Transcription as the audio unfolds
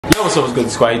Yo, what's up, what's good,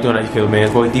 squad? How you doing? How you feel, man?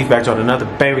 It's boy DatBoiDith back on another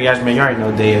bang reaction, man. You already know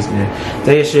what day is, man.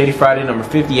 Today is Shady Friday, number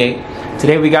 58.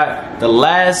 Today we got the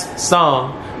last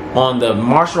song on the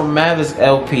Marshall Mathers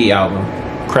LP album,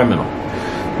 Criminal.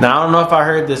 Now, I don't know if I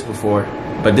heard this before,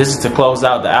 but this is to close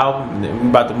out the album. We're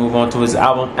about to move on to his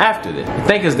album after this. I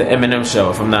think it's the Eminem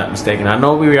show, if I'm not mistaken. I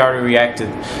know we already reacted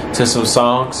to some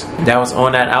songs that was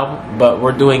on that album, but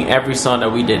we're doing every song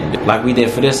that we didn't do, like we did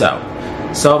for this album.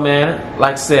 So, man,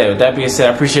 like I said, with that being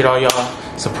said, I appreciate all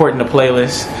y'all supporting the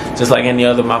playlist, just like any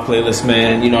other of my playlists,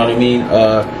 man. You know what I mean?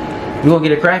 We're gonna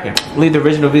get it cracking. Leave the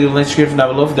original video link description down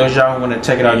below for those y'all who want to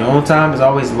check it out on your own time. As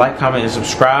always, like, comment, and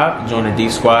subscribe. Join the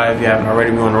Deep Squad if you haven't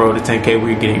already. We're on the road to 10K.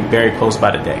 We're getting very close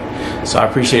by the day. So I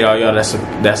appreciate all y'all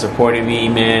that's supporting me,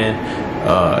 man,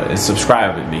 and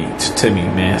subscribing to me,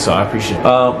 man. So I appreciate it.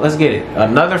 Let's get it.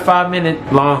 Another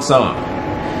 5-minute long song.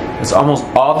 It's almost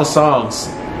all the songs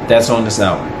that's on this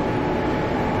album.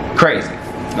 Crazy.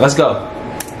 Let's go.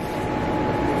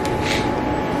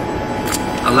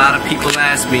 A lot of people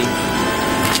ask me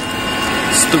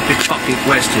stupid fucking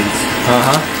questions.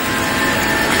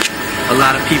 A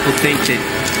lot of people think that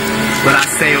what I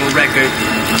say on record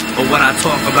or what I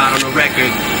talk about on the record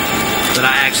that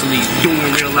I actually do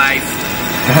in real life,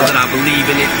 that I believe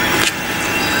in it.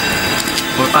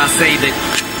 Or if I say that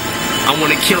I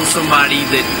want to kill somebody,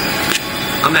 that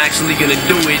I'm actually gonna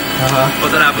do it, or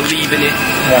that I believe in it.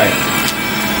 Right.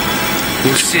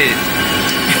 Well, shit.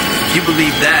 If you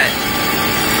believe that,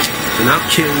 then I'll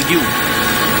kill you.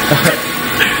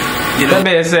 You know?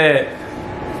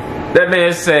 That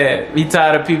man said he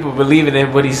tired of people believing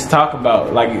in what he's talking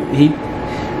about. Like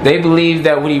they believe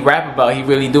that what he rap about, he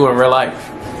really do in real life.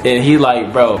 And he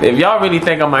like, bro, if y'all really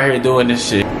think I'm out here doing this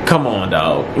shit, come on,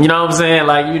 dog. You know what I'm saying?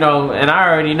 Like, you know, and I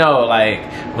already know, like,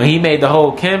 when he made the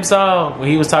whole Kim song, when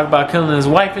he was talking about killing his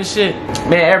wife and shit,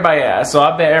 man, everybody, so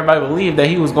I bet everybody believed that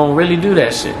he was gonna really do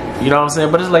that shit. You know what I'm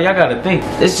saying? But it's like, y'all gotta think.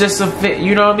 It's just a fit,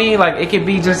 you know what I mean? Like, it could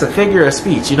be just a figure of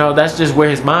speech, you know? That's just where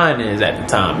his mind is at the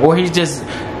time. Or he's just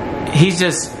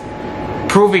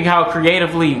proving how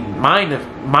creatively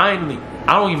mindly,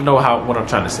 I don't even know what I'm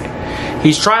trying to say.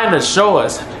 He's trying to show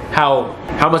us how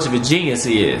much of a genius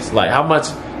he is, like how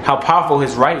powerful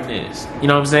his writing is. You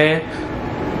know what I'm saying?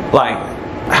 Like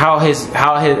how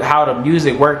the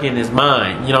music work in his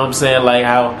mind. You know what I'm saying? Like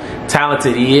how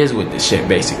talented he is with this shit,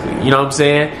 basically. You know what I'm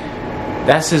saying?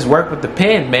 That's his work with the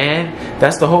pen, man.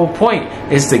 That's the whole point,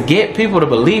 is to get people to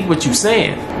believe what you're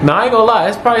saying. Now, I ain't gonna lie,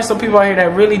 there's probably some people out here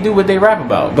that really do what they rap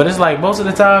about, but it's like most of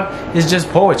the time, it's just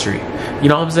poetry. You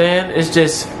know what I'm saying? It's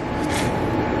just,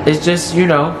 you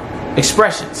know,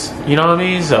 expressions. You know what I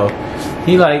mean? So,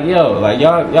 he like, yo, like,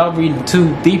 y'all reading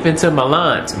too deep into my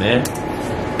lines, man.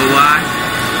 Why?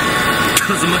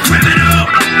 Because I'm a criminal.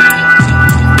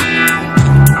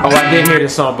 Oh, I did hear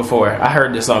this song before. I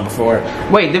heard this song before.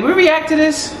 Wait, did we react to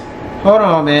this? Hold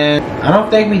on, man. I don't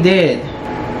think we did.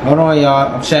 Hold on,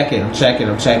 y'all. I'm checking.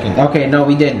 Okay, no,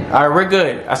 we didn't. All right, we're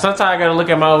good. Sometimes I gotta look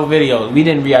at my old videos. We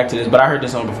didn't react to this, but I heard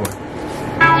this song before.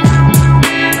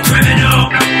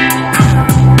 Criminal.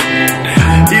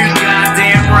 You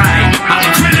goddamn right. I'm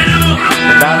a criminal.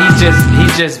 But now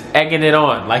he's just egging it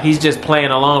on. Like he's just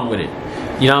playing along with it.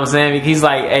 You know what I'm saying? He's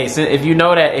like, hey, if you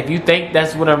know that, if you think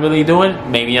that's what I'm really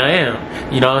doing, maybe I am.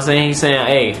 You know what I'm saying? He's saying,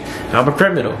 hey, I'm a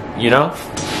criminal, you know?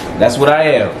 That's what I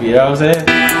am, you know what I'm saying?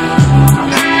 Yeah,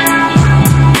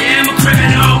 I'm a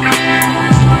criminal.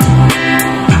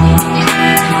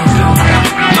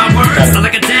 My words are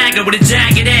like a dagger with a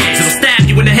jagged edge. It'll stab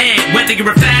you in the head, whether you're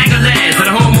a fag or les, or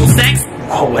the homo sex.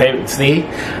 Oh, hey, see?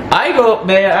 I ain't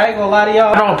gonna lie to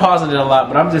y'all. I don't pause it a lot,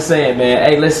 but I'm just saying, man,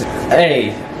 hey, listen,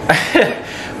 hey.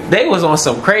 They was on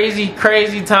some crazy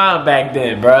time back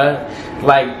then, bruh.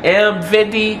 Like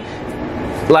M50,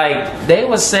 like they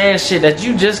was saying shit that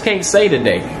you just can't say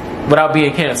today without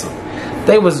being canceled.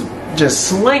 They was just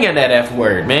slinging that F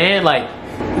word, man. Like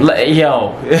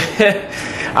yo,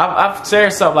 I've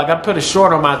shared something. Like I put a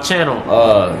short on my channel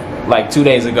like 2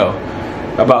 days ago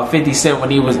about 50 Cent when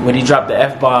he dropped the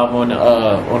F-bomb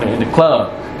in the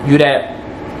club. You that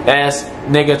ass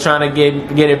nigga trying to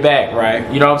get it back, right?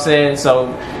 You know what I'm saying?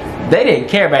 So they didn't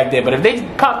care back then, but if they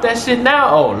pop that shit now,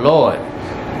 oh lord,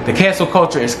 the cancel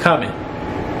culture is coming,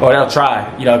 or they'll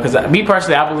try, you know. Because me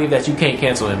personally, I believe that you can't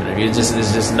cancel Eminem. It's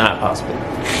just not possible.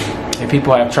 And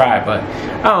people have tried, but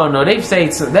I don't know. They've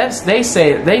said some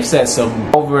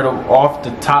over the off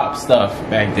the top stuff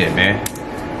back then, man.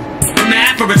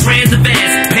 Mad for a trans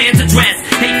advance, pants a dress,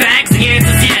 hate fags, the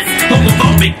answer's yes.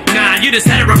 Homophobic, nah, you just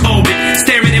heterophobic.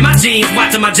 Staring in my jeans,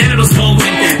 watching my genitals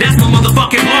folding. That's my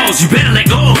motherfucking balls. balls, you better let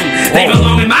go of them. They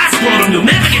belong in my scrotum, you'll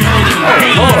never get hold of them.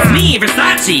 Hey, it's me,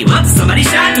 Versace. Whoops, somebody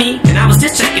shot me, and I was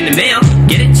just checking the mail.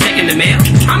 Get it? Checking the mail.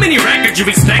 How many records you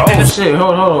expect? Oh shit,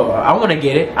 hold on. I wanna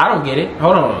get it. I don't get it.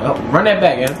 Hold on. Run that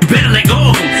back, man. You better let go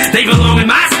of them. They belong in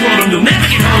my scrotum, you'll never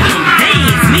get hold of them. Hey,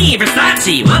 it's me,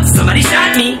 Versace. Whoops, somebody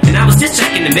shot me, and I was just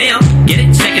checking the mail. Get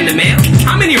it? Checking the mail.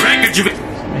 How many records you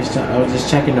I was just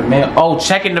checking the mail. Oh,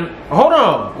 checking the... Hold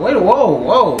on. Wait,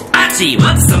 whoa. Versace.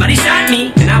 Whoops, somebody shot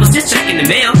me, and I was just checking the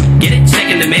mail. Get it?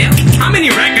 Checking the mail. How many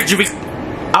records you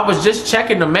I was just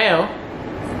checking the mail.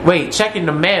 Wait, checking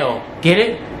the mail. Get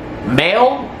it?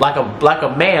 Mail? Like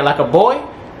a man, like a boy?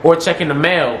 Or checking the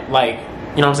mail, like,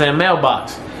 you know what I'm saying,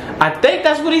 mailbox. I think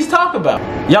that's what he's talking about.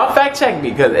 Y'all fact check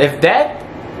me, because if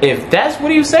that's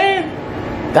what he was saying,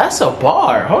 that's a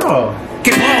bar. Hold on.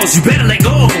 Balls, you better let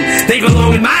go of them. They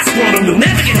belong in my scrotum, you'll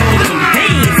never get hold of them. Hey,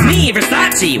 it's me,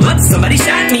 Versace. Whoops, somebody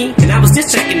shot me, and I was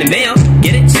just checking the mail.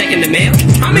 Get it? Checking the mail.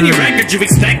 How many records you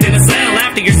expecting to sell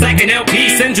after your second LP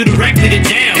sends you directly to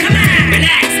jail? Come on,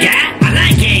 relax, guy. I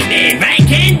like amen, right,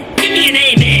 Ken? Give me an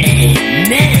amen.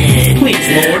 Amen. Please,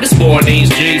 Lord, this boy needs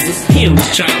Jesus. Heal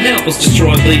this child, help us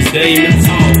destroy these demons.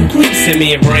 Oh, please send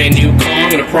me a brand new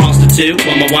car and a prostitute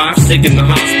while my wife's sick in the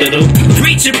hospital.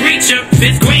 Preacher,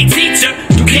 fifth grade teacher.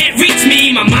 You can't reach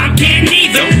me, my mom can't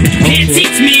either. You can't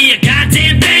teach me a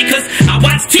goddamn thing, cause I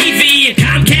watch TV and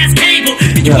Comcast cable.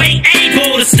 And you ain't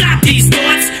able to stop these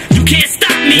thoughts. You can't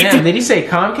stop me. Damn, did he say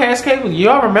Comcast cable?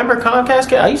 Y'all remember Comcast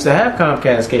cable? I used to have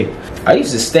Comcast cable. I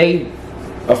used to stay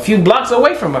a few blocks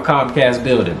away from a Comcast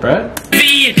building, bruh.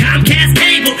 And Comcast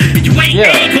cable. And you ain't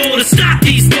able to stop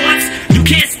these thoughts. You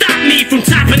can't stop me from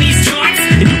topping these charts.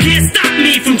 And you can't stop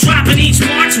me from dropping each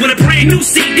March with a brand new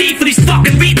CD for these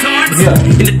fucking retards.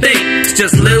 And the thing, it's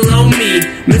just little old me.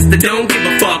 Mr. Don't give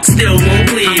a fuck, still won't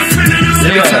please.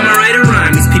 Every time I write a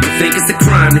rhyme, these people think it's a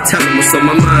crime to tell them what's on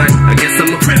my mind. I guess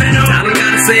I'm a criminal. I don't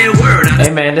gotta say a word.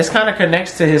 Hey man, this kind of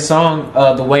connects to his song,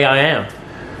 The Way I Am.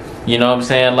 You know what I'm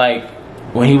saying? Like,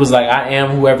 when he was like, I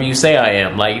am whoever you say I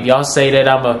am. Like, if y'all say that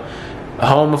I'm a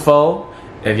homophobe,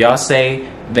 if y'all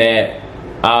say that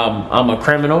I'm a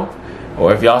criminal,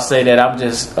 or if y'all say that I'm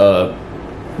just a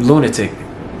lunatic,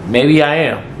 maybe I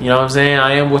am. You know what I'm saying?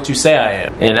 I am what you say I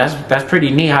am. And that's pretty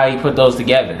neat how he put those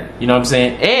together. You know what I'm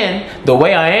saying? And The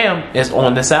Way I Am is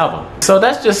on this album. So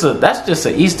that's just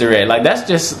a Easter egg. Like, that's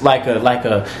just like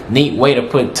a neat way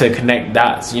to connect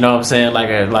dots. You know what I'm saying?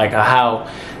 Like a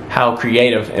how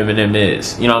creative Eminem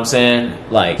is. You know what I'm saying?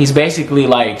 Like, he's basically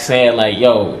like saying like,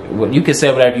 yo, you can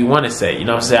say whatever you want to say. You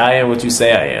know what I'm saying? I am what you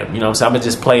say I am. You know what I'm saying? I'm gonna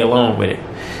just play along with it.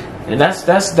 And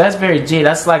that's very G.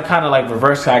 That's like kind of like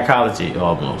reverse psychology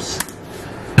almost.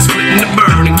 Splitting the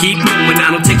bird and keep moving.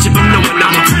 I don't take shit from no one.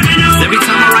 I'm a criminal. Every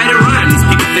time I write a rhyme, these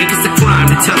people think it's a crime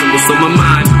to tell them what's on my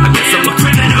mind. I guess I'm a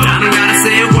criminal. I don't gotta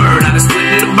say a word. I just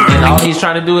splitting the bird. And all he's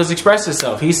trying to do is express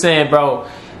himself. He's saying, bro,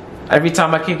 every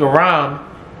time I kick a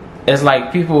rhyme, it's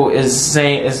like people is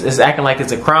saying is acting like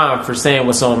it's a crime for saying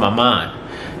what's on my mind.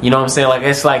 You know what I'm saying? Like,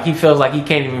 it's like he feels like he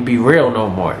can't even be real no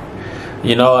more.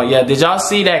 You know, yeah. Did y'all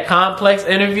see that Complex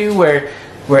interview where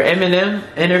Eminem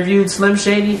interviewed Slim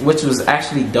Shady, which was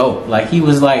actually dope? Like, he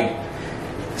was like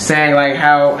saying like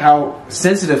how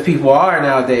sensitive people are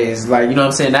nowadays. Like, you know what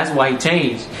I'm saying? That's why he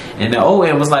changed. And the old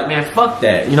end was like, man, fuck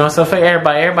that. You know, so for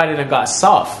everybody done got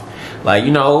soft. Like,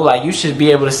 you know, like, you should be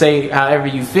able to say however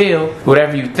you feel,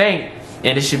 whatever you think,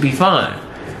 and it should be fine.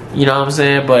 You know what I'm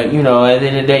saying? But, you know, at the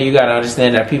end of the day, you got to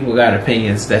understand that people got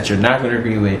opinions that you're not going to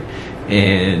agree with.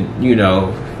 And, you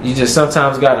know, you just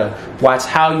sometimes got to watch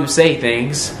how you say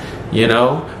things, you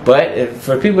know. But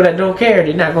for people that don't care,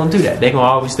 they're not going to do that. They're going to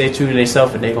always stay true to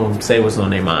themselves, and they're going to say what's on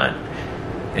their mind.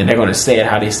 And they're going to say it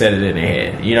how they said it in their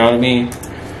head. You know what I mean?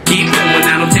 Keep going,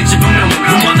 I don't take shit from no one.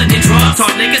 Her mother did drugs,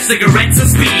 taught niggas cigarettes and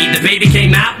speed. The baby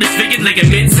came out, disfigured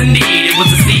ligaments and need. It was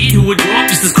a seed who would grow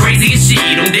up just as crazy as she.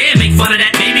 Don't dare make fun of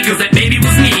that baby, cause that baby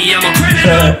was me. I'm a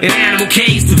criminal, an animal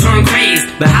caged to turn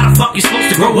crazed. But how the fuck you supposed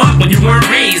to grow up when you weren't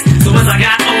raised? So as I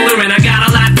got older and I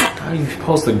got a lot. How are you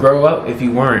supposed to grow up if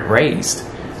you weren't raised?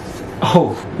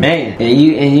 Oh man,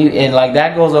 and like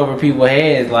that goes over people's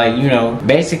heads, like, you know,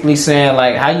 basically saying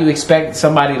like, how you expect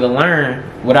somebody to learn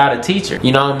without a teacher?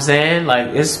 You know what I'm saying?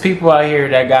 Like, it's people out here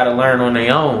that gotta learn on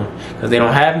their own because they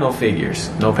don't have no figures,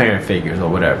 no parent figures or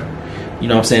whatever. You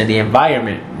know what I'm saying? The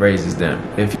environment raises them.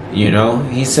 If you know,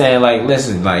 he's saying like,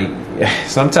 listen, like,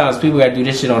 sometimes people gotta do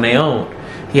this shit on their own.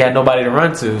 He had nobody to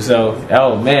run to, so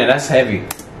oh man, that's heavy.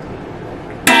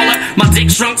 My dick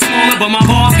shrunk smaller, but my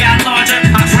balls got larger.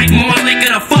 I drink more liquor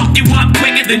to fuck you up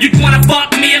quicker than you'd wanna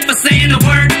fuck me up for saying the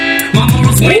word. My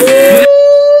morals weak.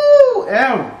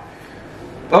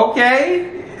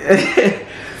 Okay.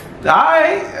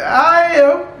 I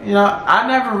am. You know, I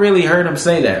never really heard him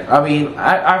say that. I mean,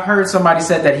 I've heard somebody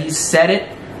said that he said it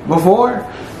before,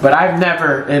 but I've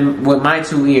never, with my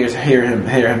 2 ears, hear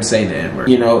him say the N-word.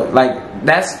 You know, like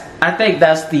I think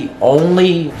that's the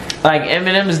only, like,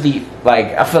 Eminem is the,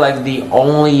 like, I feel like the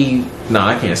only, no,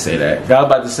 I can't say that. I was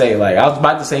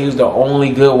about to say he was the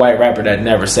only good white rapper that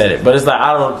never said it, but it's like,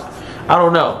 I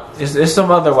don't know. There's some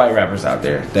other white rappers out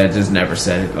there that just never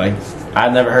said it. Like, I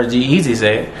never heard G-Eazy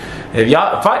say it. If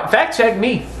y'all fact check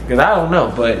me, because I don't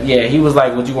know. But yeah, he was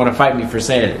like, "Would you want to fight me for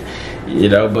saying it?" You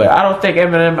know. But I don't think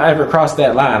Eminem ever crossed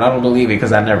that line. I don't believe it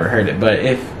because I never heard it. But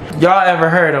if y'all ever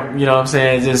heard him, you know what I'm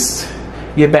saying, just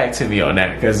get back to me on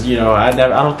that, because you know I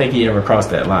don't think he ever crossed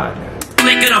that line.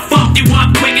 Gonna fuck you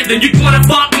up quicker than you wanna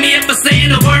fuck me if I say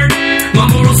the word. My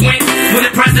morals went when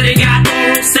the president got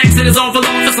oral sex in his Oval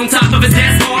Office on top of his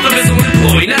desk, off of his own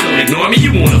employee. Now don't ignore me,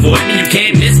 you won't avoid me, you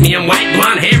can't miss me. I'm white,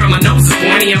 blonde hair, and my nose is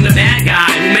pointy. I'm the bad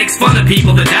guy who makes fun of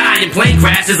people that die in plane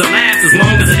crashes and laughs as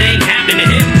long as it ain't happening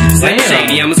to him. Slim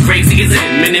Shady, I'm as crazy as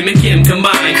Eminem and Kim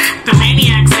combined. The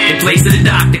maniacs in place of the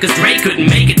doctor, cause Dre couldn't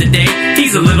make it today.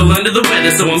 He's a little under the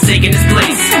weather, so I'm taking his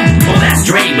place. Oh, that's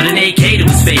Dre with an AK to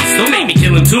his face. Don't make me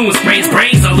kill him too and spray his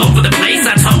brains all over the place.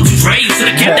 I told you, Dre, you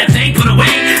should've kept that thing put away.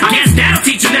 I guess that'll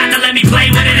teach you not to let me play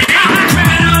with it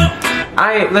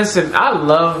today. Listen, I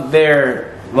love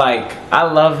I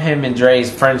love him and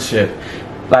Dre's friendship.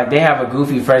 Like, they have a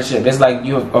goofy friendship. It's like,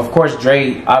 of course,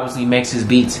 Dre obviously makes his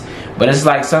beats, but it's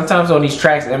like sometimes on these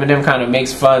tracks, Eminem kind of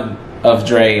makes fun of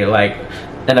Dre, like,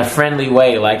 in a friendly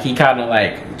way. Like, he kind of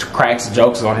like cracks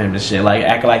jokes on him and shit, like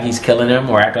acting like he's killing him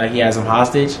or acting like he has him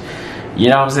hostage. You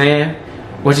know what I'm saying?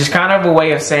 Which is kind of a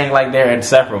way of saying like they're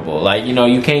inseparable. Like, you know,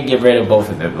 you can't get rid of both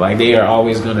of them. Like, they are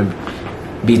always gonna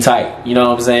be tight. You know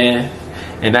what I'm saying?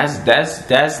 And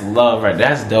that's love, right?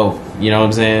 That's dope. You know what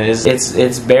I'm saying?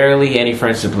 It's barely any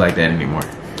friendship like that anymore.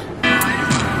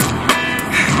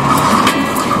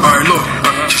 Alright, look,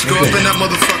 just go up in that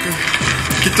motherfucker,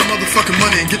 get the motherfucking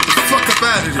money and get the fuck up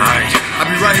out of there. Alright. I'll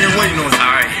be right here waiting on you.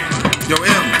 Alright. Yo,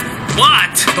 M.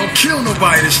 What? Don't kill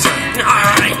nobody this time.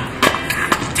 Alright.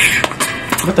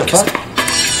 What the fuck?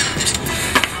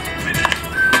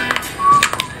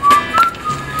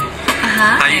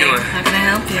 How you doing? How can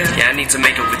I help you? Yeah, I need to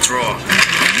make a withdrawal.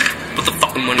 Put the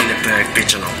fucking money in the bag,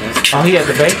 bitch, and I won't kill Oh, he had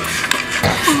the bait?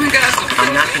 Oh my God.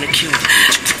 I'm not gonna kill you.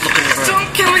 Just looking around. Don't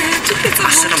kill me.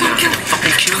 I said I'm not gonna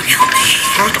fucking kill you.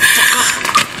 Hurry the fuck up.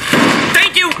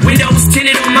 Thank you. Windows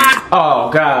tinted on my.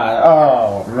 Oh God.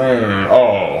 Oh man.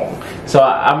 Oh. So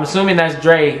I'm assuming that's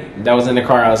Dre that was in the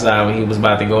car outside when he was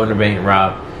about to go in the bank and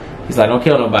rob. He's like, don't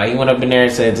kill nobody. He went up in there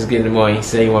and said, just give him the money. He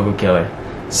said he wanted to kill her.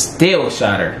 Still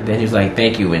shot her. Then he was like,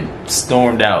 thank you, and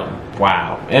stormed out.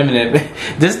 Wow. Eminem.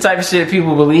 This type of shit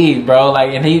people believe, bro.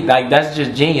 Like, and that's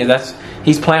just genius.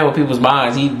 He's playing with people's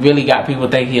minds. He really got people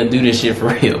thinking he'll do this shit for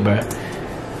real, bro.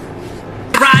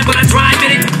 Ride when I drive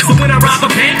in it. So when I rob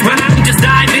a bank, run out and just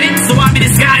dive in it. So I be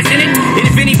disguised in it. And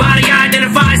if anybody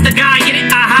identifies the guy in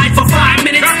it, I hide for 5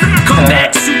 minutes. Come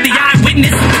back, shoot the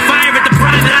eyewitness. Fire at the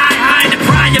private eye, hide the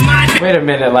prior mind. Wait a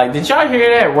minute, like, did y'all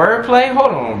hear that wordplay?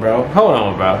 Hold on, bro. Hold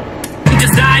on, bro.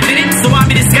 Just dive in it, so I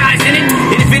be disguised in it.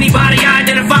 And if anybody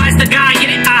identifies the guy in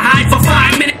it, I hide for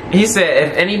 5 minutes. He said,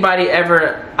 if anybody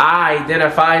ever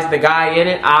identifies the guy in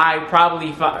it, I'd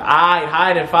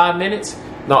hide in 5 minutes.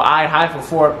 No, I'd hide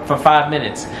for 5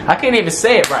 minutes. I can't even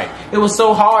say it right. It was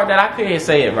so hard that I couldn't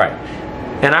say it right.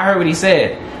 And I heard what he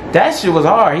said. That shit was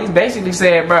hard. He's basically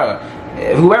said, bro,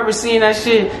 whoever seen that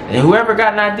shit and whoever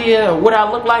got an idea of what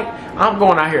I look like, I'm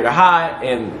going out here to hide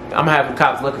and I'm having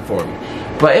cops looking for me.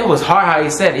 But it was hard how he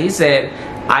said it. He said,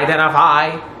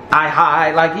 identify, I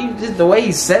hide. Like, just the way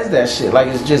he says that shit, like,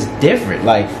 it's just different.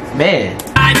 Like, man.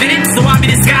 In it, so I be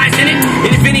disguised in it.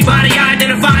 And if anybody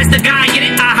identifies the guy in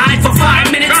it, I hide for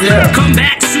 5 minutes. Yeah. Come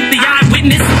back, shoot the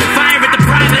eyewitness. Fire at the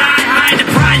private eye, hide the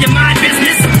prior my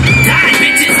business. Die,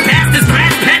 bitches, pastors,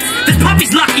 brass pets. This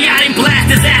puppy's lucky I didn't blast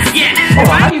his ass yet. Oh,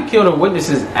 how you kill the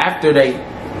witnesses after they...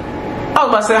 I was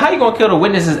about to say, how you gonna kill the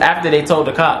witnesses after they told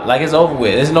the cop? Like, it's over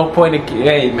with. There's no point in...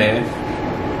 Hey, man.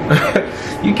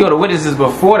 You kill the witnesses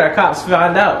before the cops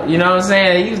found out. You know what I'm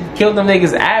saying? You killed them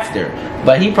niggas after.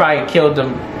 But he probably killed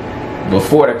them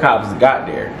before the cops got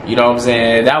there. You know what I'm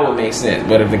saying? That would make sense.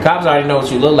 But if the cops already know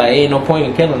what you look like, ain't no point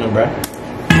in killing them, bro.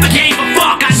 I gave a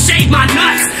fuck, I shaved my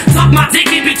nuts. Tuck my dick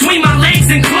in between my legs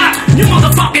and cluck. You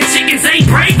motherfucking chickens ain't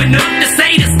brave enough to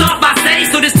say the stuff I say,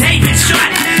 so this tape is shut.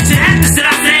 Shit happens that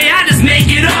I say, I just make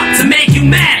it up to make you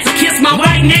mad. So kiss my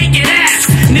white naked ass.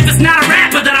 And if it's not a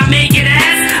rapper that I make it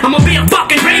as, I'ma be a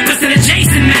fucking rapist in a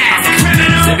Jason mask.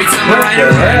 Every time I write a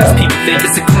rhyme, people think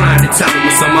it's a crime to tell them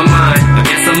what's on my mind. I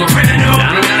guess I'm a criminal.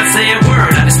 I don't gotta say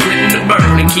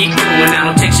keep going. I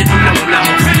don't take shit from no one. I'm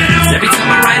a criminal. Every time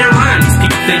I write a rhyme, these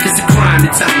people think it's a crime to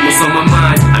tell me what's on my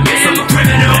mind. I guess I'm a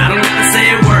criminal. I don't gotta say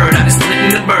a word. I just split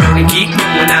in the bird and keep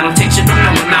going. I don't take shit from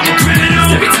no one. I'm a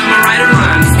criminal. Every time I write a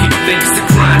rhyme, these people think it's a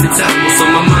crime to tell me what's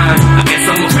on my mind. I guess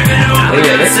I'm a criminal. I don't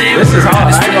gotta say a word. I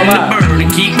just split in the bird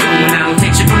and keep going. I don't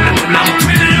take shit from no one. I'm a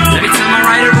criminal. Every time I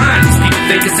write a rhyme, these people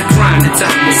think it's a crime to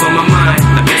tell me what's on my mind.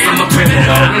 I guess I'm a criminal.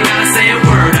 I don't gotta say a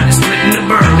word. I just split in the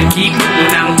bird and keep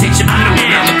going. I don't take shit from no one.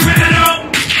 I'm a criminal.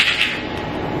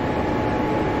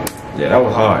 Yeah, that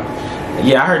was hard.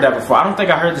 Yeah, I heard that before. I don't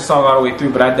think I heard the song all the way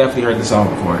through, but I definitely heard the song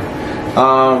before.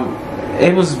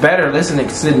 It was better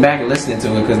sitting back and listening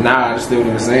to it, because now I understood what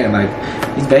he was saying. Like,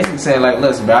 he's basically saying, like,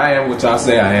 listen, bro, I am what y'all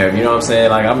say I am. You know what I'm saying?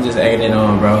 Like, I'm just egging it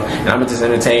on, bro, and I'm gonna just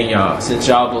entertain y'all since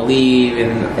y'all believe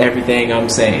in everything I'm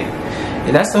saying.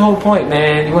 And that's the whole point,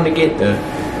 man. You want to get the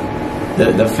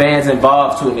fans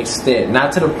involved to an extent,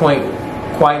 not to the point,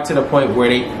 quite to the point where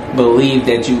they believe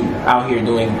that you out here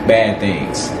doing bad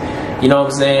things. You know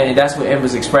what I'm saying? And that's what Em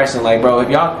was expressing. Like, bro, if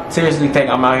y'all seriously think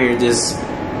I'm out here just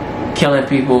killing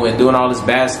people and doing all this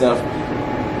bad stuff,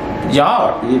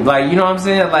 y'all, like, you know what I'm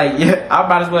saying? Like, yeah, I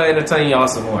might as well entertain y'all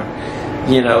some more.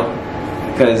 You know?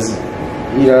 Because,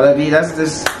 you know, that's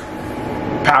just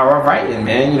power of writing,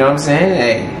 man. You know what I'm saying?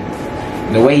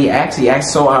 Hey, the way he acts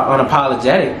so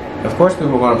unapologetic. Of course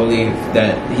people are going to believe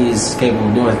that he's capable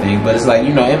of doing things. But it's like,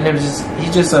 you know, Eminem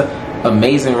he's just an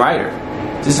amazing writer.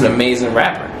 Just an amazing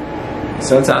rapper.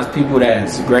 Sometimes people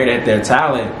that's great at their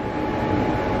talent,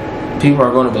 people are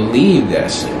going to believe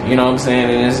that shit. You know what I'm saying?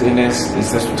 And that's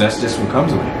just what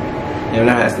comes with it.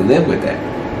 Eminem has to live with that.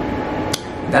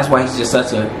 That's why he's just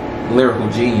such a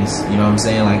lyrical genius. You know what I'm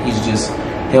saying? Like,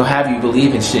 he'll have you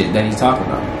believe in shit that he's talking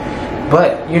about.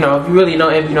 But, you know, if you really know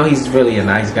him, you know he's really a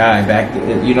nice guy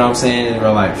you know what I'm saying, in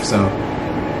real life. So,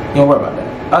 don't worry about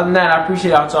that. Other than that, I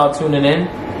appreciate y'all tuning in.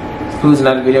 Who's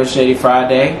another video, Shady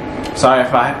Friday. Sorry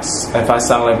if I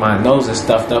sound like my nose is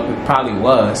stuffed up. It probably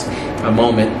was a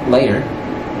moment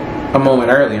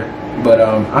earlier, but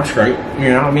I'm straight. You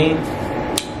know what I mean?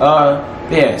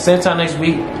 Yeah. Same time next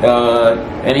week.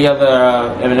 Any other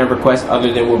Eminem requests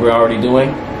other than what we're already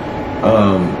doing,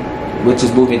 which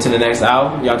is moving to the next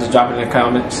album? Y'all just drop it in the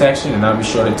comment section, and I'll be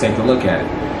sure to take a look at it.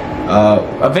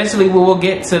 Eventually, we will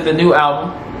get to the new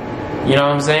album. You know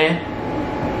what I'm saying?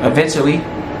 Eventually.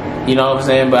 You know what I'm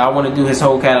saying? But I want to do his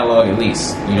whole catalog at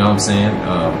least. You know what I'm saying?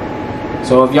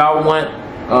 So if y'all want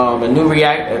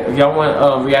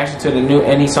reaction to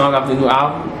any song off the new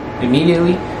album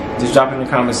immediately, just drop it in the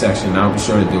comment section and I'll be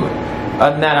sure to do it.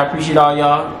 Other than that, I appreciate all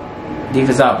y'all. DatBoiDith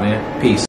is out, man. Peace.